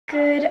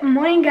Good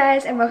morning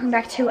guys and welcome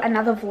back to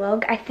another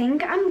vlog. I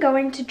think I'm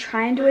going to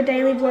try and do a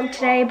daily vlog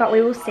today, but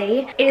we will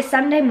see. It is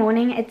Sunday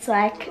morning. It's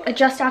like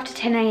just after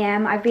 10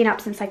 a.m. I've been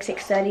up since like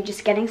 6:30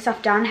 just getting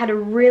stuff done. Had a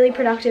really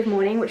productive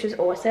morning, which was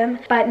awesome.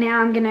 But now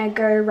I'm gonna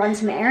go run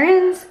some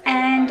errands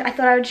and I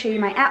thought I would show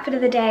you my outfit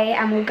of the day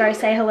and we'll go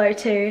say hello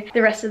to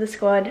the rest of the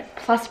squad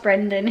plus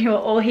Brendan, who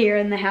are all here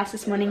in the house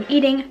this morning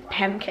eating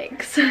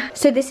pancakes.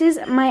 So this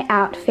is my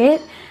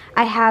outfit.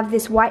 I have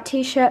this white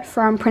t-shirt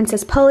from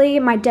Princess Polly,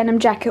 my denim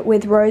jacket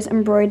with rose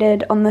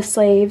embroidered on the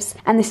sleeves,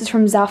 and this is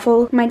from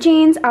Zaful. My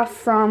jeans are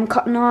from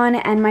Cotton On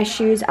and my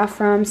shoes are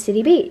from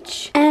City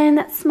Beach. And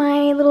that's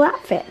my little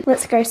outfit.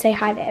 Let's go say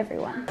hi to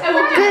everyone.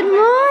 Hello. Good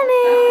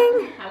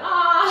morning!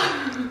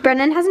 Hello!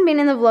 Brendan hasn't been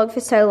in the vlog for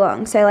so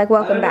long, so like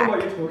welcome back. I don't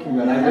know what you're talking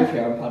about. I live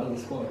here, I'm part of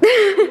the squad.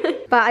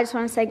 But I just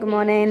want to say good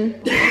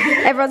morning.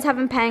 Everyone's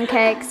having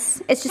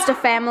pancakes. It's just a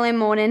family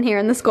morning here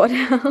in the squad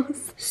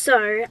house.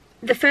 So,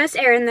 the first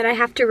errand that I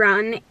have to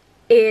run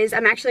is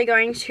I'm actually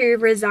going to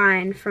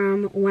resign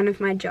from one of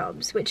my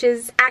jobs, which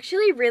is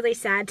actually really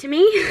sad to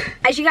me.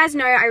 As you guys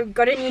know, I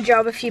got a new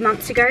job a few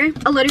months ago.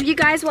 A lot of you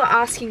guys were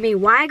asking me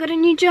why I got a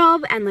new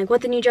job and like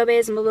what the new job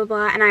is and blah blah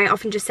blah, and I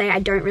often just say I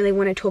don't really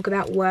want to talk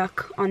about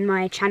work on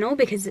my channel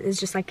because it's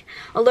just like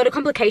a lot of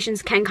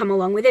complications can come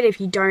along with it if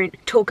you don't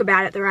talk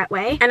about it the right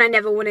way, and I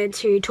never wanted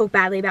to talk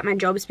badly about my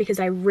jobs because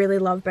I really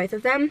love both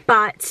of them.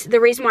 But the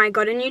reason why I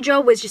got a new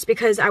job was just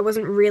because I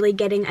wasn't really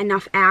getting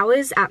enough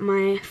hours at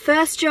my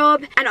first job.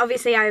 And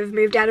obviously I've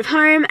moved out of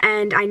home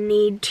and I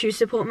need to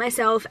support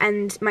myself,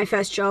 and my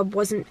first job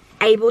wasn't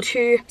able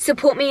to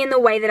support me in the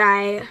way that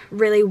I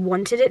really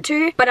wanted it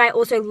to. But I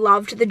also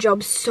loved the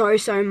job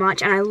so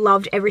much, and I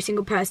loved every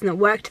single person that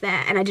worked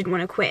there, and I didn't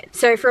want to quit.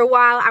 So for a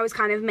while I was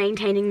kind of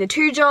maintaining the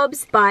two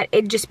jobs, but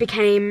it just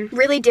became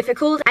really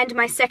difficult. And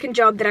my second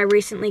job that I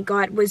recently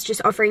got was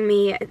just offering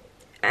me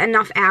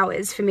enough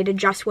hours for me to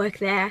just work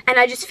there, and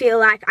I just feel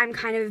like I'm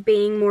kind of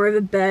being more of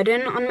a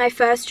burden on my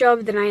first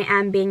job than I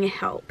am being a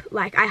help.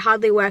 Like I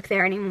hardly work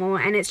there anymore,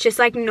 and it's just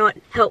like not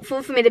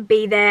helpful for me to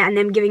be there and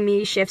them giving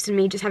me shifts and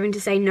me just having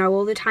to say no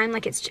all the time.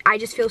 Like I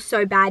just feel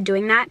so bad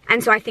doing that,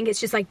 and so I think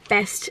it's just like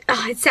best,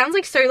 it sounds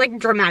like so like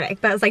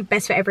dramatic, but it's like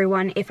best for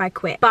everyone if I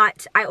quit.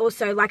 But I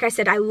also, like I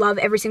said, I love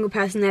every single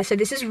person there, so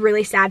this is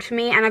really sad for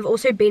me. And I've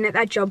also been at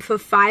that job for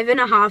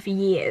 5.5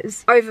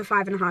 years, over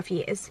 5.5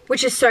 years,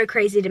 which is so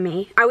crazy to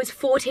me. I was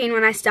 14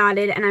 when I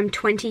started and I'm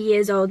 20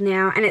 years old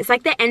now, and it's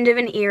like the end of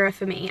an era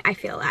for me, I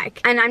feel like.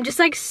 And I'm just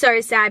like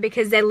so sad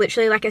because they're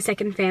literally like a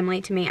second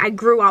family to me. I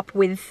grew up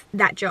with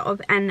that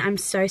job and I'm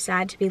so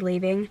sad to be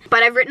leaving.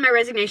 But I've written my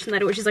resignation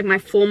letter, which is like my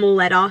formal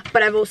letter,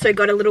 but I've also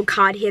got a little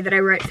card here that I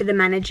wrote for the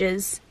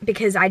managers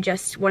because I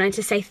just wanted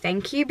to say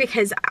thank you,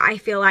 because I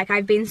feel like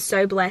I've been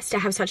so blessed to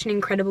have such an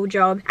incredible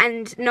job.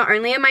 And not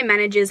only are my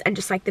managers and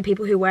just like the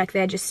people who work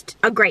there just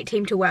a great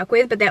team to work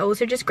with, but they're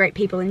also just great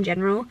people in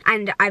general,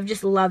 and I've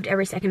just loved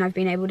every second I've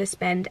been able to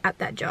spend at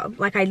that job.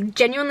 Like I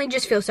genuinely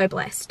just feel so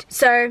blessed.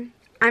 So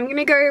I'm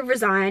gonna go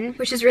resign,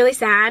 which is really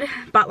sad,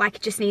 but like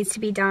it just needs to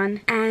be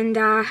done. And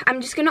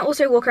I'm just gonna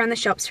also walk around the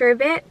shops for a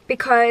bit,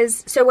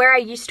 because so where I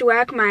used to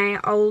work, my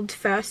old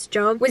first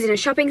job was in a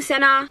shopping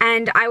center,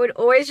 and I would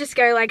always just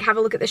go like have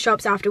a look at the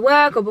shops after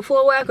work or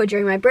before work or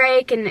during my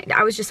break, and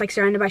I was just like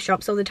surrounded by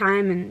shops all the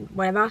time and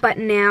whatever. But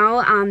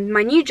now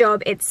my new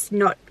job, it's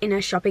not in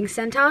a shopping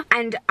center,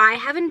 and I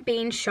haven't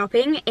been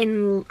shopping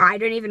in, I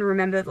don't even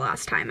remember the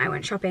last time I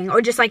went shopping,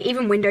 or just like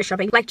even window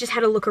shopping, like just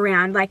had a look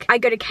around. Like I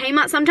go to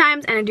Kmart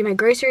sometimes and I do my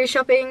grocery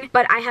shopping,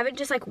 but I haven't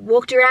just like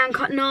walked around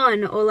Cotton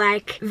On or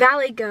like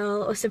Valley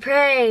Girl or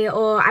Supre,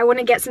 or I want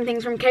to get some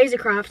things from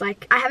Craft.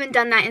 Like I haven't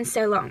done that in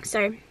so long,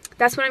 so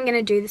that's what I'm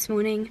gonna do this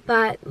morning.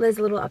 But there's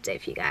a little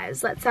update for you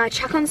guys. Let's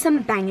chuck on some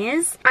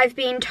bangers. I've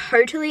been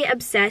totally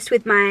obsessed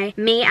with my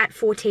Me at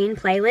 14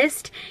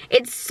 playlist.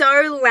 It's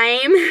so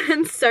lame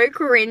and so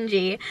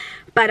cringy,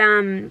 but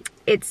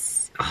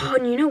it's, oh,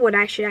 and you know what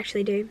I should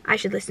actually do? I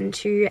should listen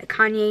to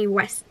Kanye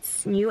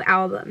West's new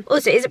album.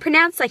 Also, is it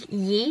pronounced like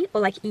ye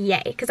or like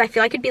yay? Because I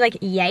feel like it'd be like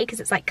yay because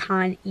it's like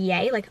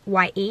Kanye, like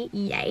Y-E,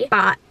 yay.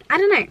 But I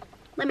don't know.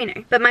 Let me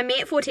know. But my Me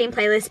at 14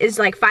 playlist is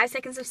like 5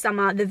 Seconds of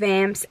Summer, The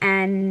Vamps,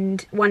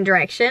 and One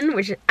Direction,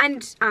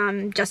 and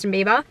Justin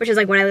Bieber, which is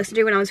like what I listened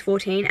to when I was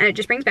 14, and it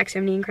just brings back so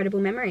many incredible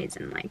memories,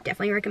 and like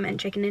definitely recommend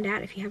checking it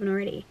out if you haven't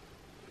already.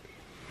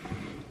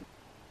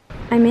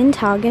 I'm in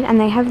Target and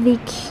they have the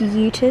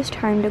cutest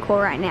home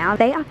decor right now.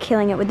 They are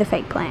killing it with the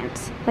fake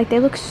plants. Like they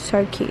look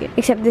so cute.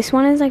 Except this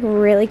one is like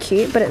really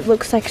cute, but it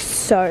looks like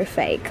so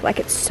fake. Like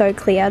it's so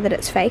clear that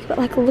it's fake, but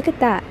like look at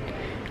that.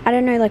 I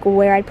don't know like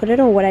where I'd put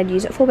it or what I'd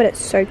use it for, but it's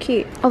so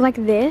cute. Or like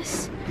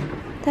this.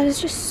 That is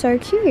just so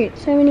cute.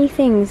 So many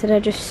things that are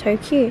just so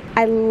cute.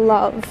 I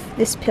love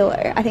this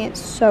pillow. I think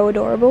it's so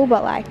adorable,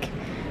 but like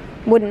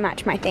wouldn't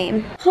match my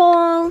theme.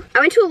 Haul. I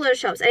went to a lot of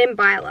shops. I didn't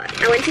buy a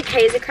lot. I went to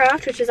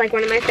Craft, which is like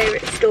one of my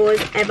favorite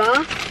stores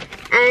ever.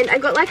 And I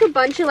got like a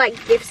bunch of like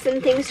gifts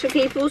and things for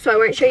people, so I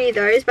won't show you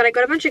those, but I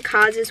got a bunch of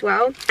cards as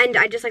well, and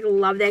I just like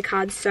love their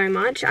cards so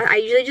much. I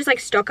usually just like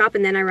stock up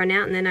and then I run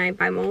out and then I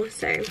buy more.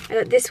 So I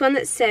got this one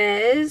that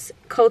says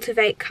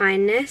cultivate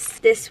kindness,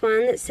 this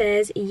one that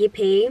says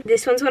yippee,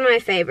 this one's one of my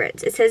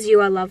favorites, it says you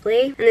are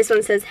lovely, and this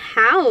one says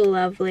how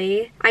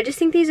lovely. I just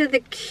think these are the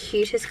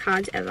cutest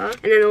cards ever.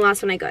 And then the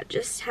last one I got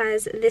just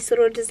has this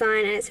little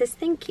design and it says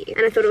thank you,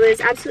 and I thought it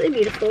was absolutely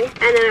beautiful. And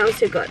then I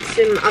also got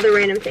some other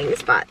random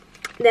things, but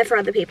they're for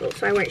other people,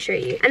 so I won't show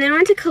you. And then I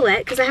went to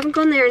Colette because I haven't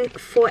gone there in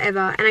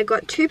forever, and I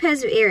got 2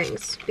 pairs of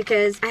earrings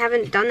because I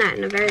haven't done that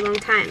in a very long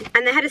time.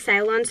 And they had a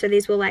sale on, so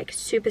these were like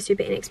super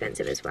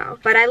inexpensive as well.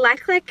 But I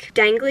like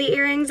dangly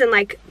earrings and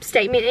like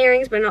statement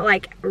earrings, but not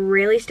like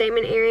really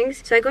statement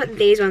earrings. So I got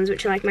these ones,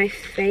 which are like my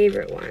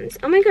favorite ones.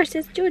 Oh my gosh,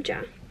 there's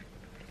Georgia.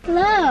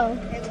 Hello.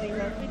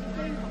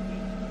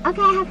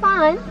 Okay, have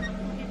fun.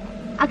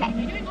 Okay.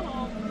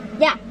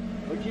 Yeah.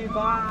 What'd you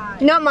buy?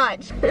 Not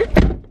much.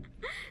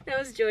 That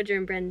was Georgia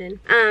and Brendan.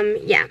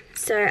 Yeah,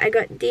 so I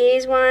got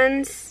these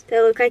ones. They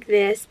look like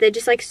this. They're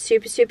just like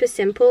super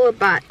simple,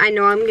 but I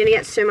know I'm gonna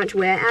get so much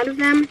wear out of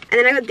them. And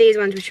then I got these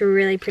ones, which are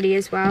really pretty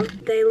as well.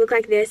 They look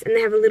like this, and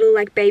they have a little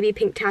like baby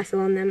pink tassel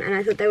on them, and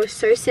I thought they were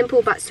so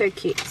simple but so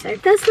cute. So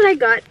that's what I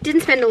got.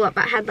 Didn't spend a lot,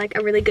 but had like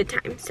a really good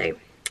time, so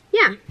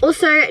yeah.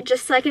 Also,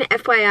 just like an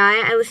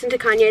FYI, I listened to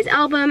Kanye's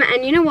album,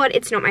 and you know what?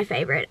 It's not my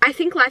favorite. I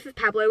think Life of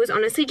Pablo was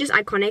honestly just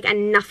iconic,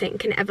 and nothing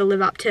can ever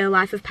live up to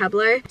Life of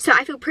Pablo. So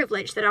I feel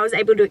privileged that I was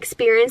able to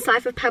experience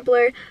Life of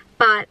Pablo,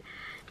 but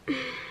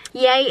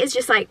Yay is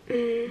just like,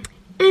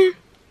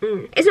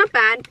 It's not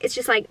bad, it's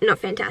just like not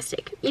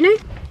fantastic, you know?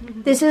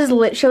 This is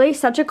literally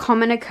such a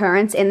common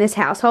occurrence in this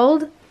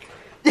household.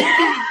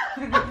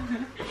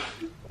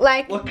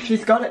 Like, look,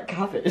 she's got it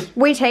covered.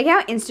 We take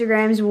our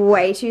Instagrams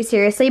way too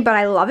seriously, but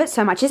I love it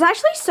so much. It's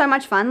actually so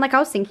much fun. Like, I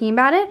was thinking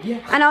about it,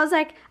 and I was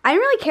like, I don't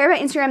really care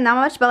about Instagram that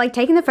much, but like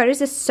taking the photos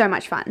is so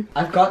much fun.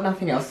 I've got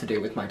nothing else to do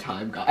with my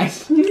time,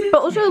 guys.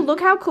 But also,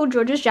 look how cool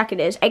George's jacket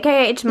is,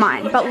 aka it's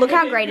mine, but look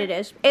how great it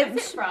is.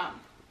 It's from?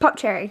 Pop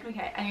Cherry.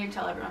 Okay, I need to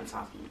tell everyone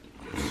something.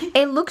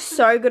 It looks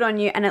so good on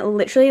you, and it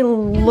literally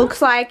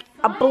looks like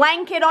a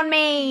blanket on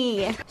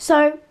me.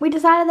 So we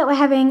decided that we're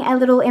having a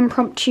little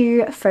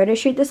impromptu photo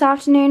shoot this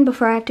afternoon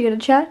before I have to go to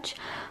church.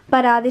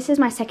 But this is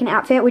my second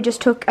outfit. We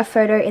just took a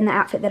photo in the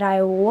outfit that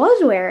I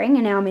was wearing,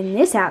 and now I'm in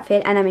this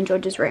outfit, and I'm in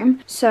George's room.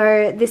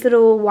 So this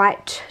little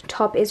white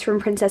top is from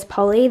Princess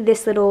Polly.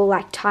 This little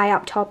like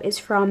tie-up top is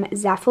from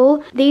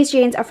Zaful. These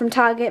jeans are from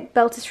Target.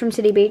 Belt is from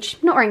City Beach.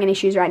 Not wearing any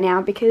shoes right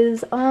now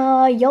because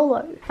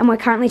YOLO. And we're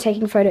currently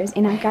taking photos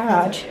in our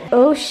garage.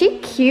 Oh, she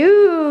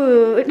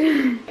cute.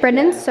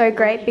 Brendan's so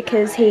great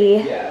because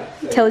he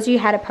tells you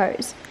how to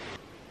pose.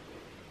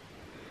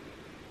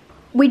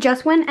 We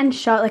just went and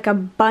shot like a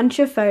bunch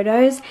of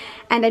photos,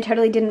 and I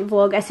totally didn't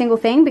vlog a single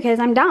thing because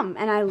I'm dumb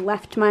and I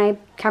left my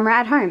camera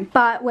at home.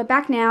 But we're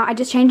back now. I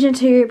just changed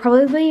into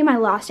probably my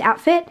last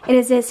outfit. It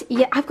is this,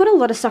 I've got a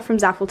lot of stuff from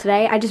Zaful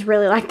today. I just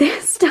really like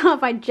this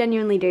stuff. I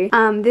genuinely do.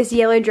 This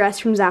yellow dress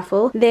from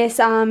Zaful, this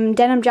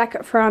denim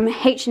jacket from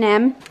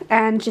H&M,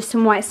 and just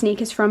some white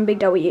sneakers from Big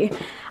W.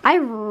 I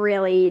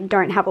really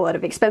don't have a lot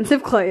of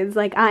expensive clothes.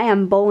 Like, I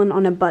am ballin'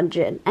 on a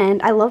budget,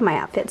 and I love my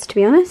outfits, to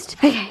be honest.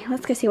 Okay,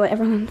 let's go see what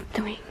everyone's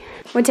doing.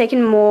 We're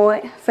taking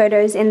more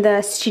photos in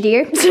the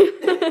studio.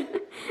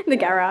 The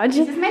garage.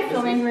 This is my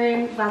filming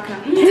room.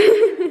 Welcome.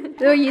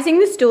 So we're using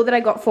the stool that I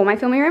got for my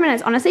filming room, and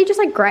it's honestly just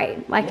like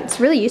great. Like,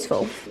 it's really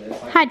useful.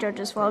 Hi,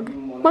 George's vlog.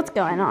 What's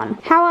going on?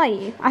 How are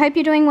you? I hope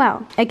you're doing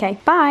well. Okay,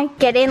 bye.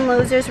 Get in,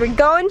 losers. We're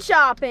going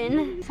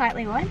shopping.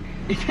 Slightly what?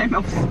 It came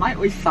off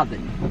slightly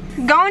southern.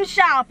 Going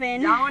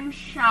shopping. Going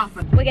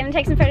shopping. We're gonna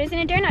take some photos in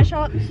a donut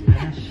shop.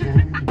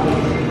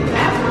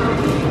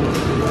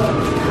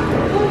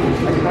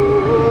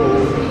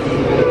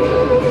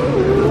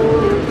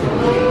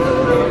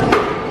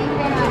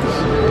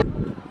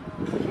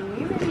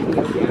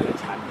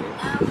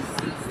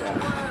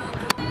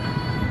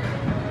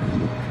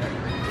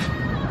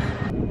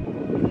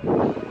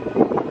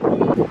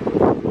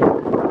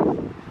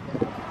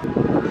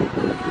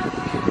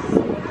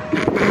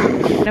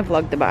 I'm gonna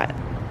vlog the bite.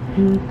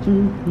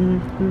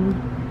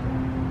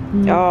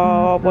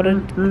 Oh, what a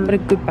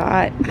good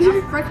bite.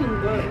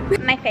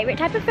 My favorite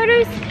type of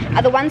photos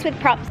are the ones with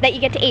props that you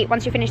get to eat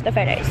once you finish the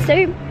photos.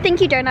 So thank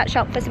you, Donut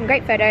Shop, for some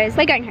great photos.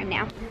 We're going home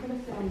now.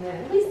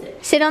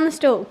 Sit on the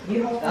stool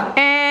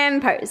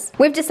and pose.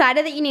 We've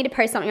decided that you need to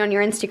post something on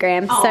your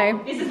Instagram. So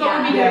This is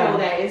what we've been doing all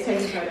day, is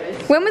taking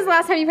photos. when was the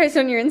last time you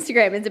posted on your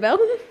Instagram, Isabel?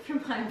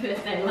 From my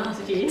birthday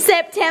last year.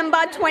 September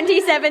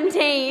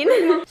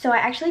 2017. So I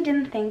actually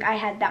didn't think I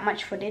had that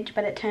much footage,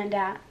 but it turned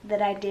out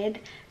that I did.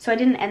 So I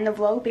didn't end the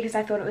vlog because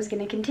I thought it was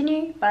going to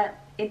continue, but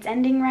it's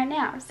ending right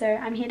now, so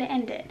I'm here to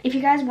end it. If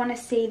you guys want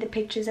to see the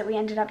pictures that we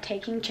ended up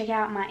taking, check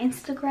out my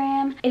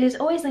Instagram. It is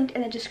always linked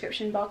in the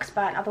description box,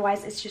 but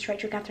otherwise it's just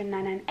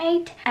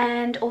RachelCatherine998,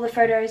 and all the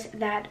photos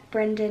that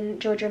Brendan,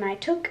 Georgia and I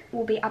took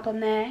will be up on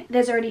there.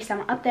 There's already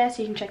some up there,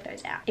 so you can check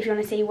those out if you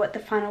want to see what the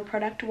final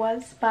product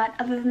was. But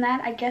other than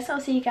that, I guess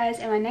I'll see you guys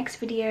in my next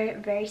video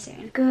very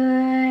soon.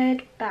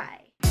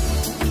 Goodbye.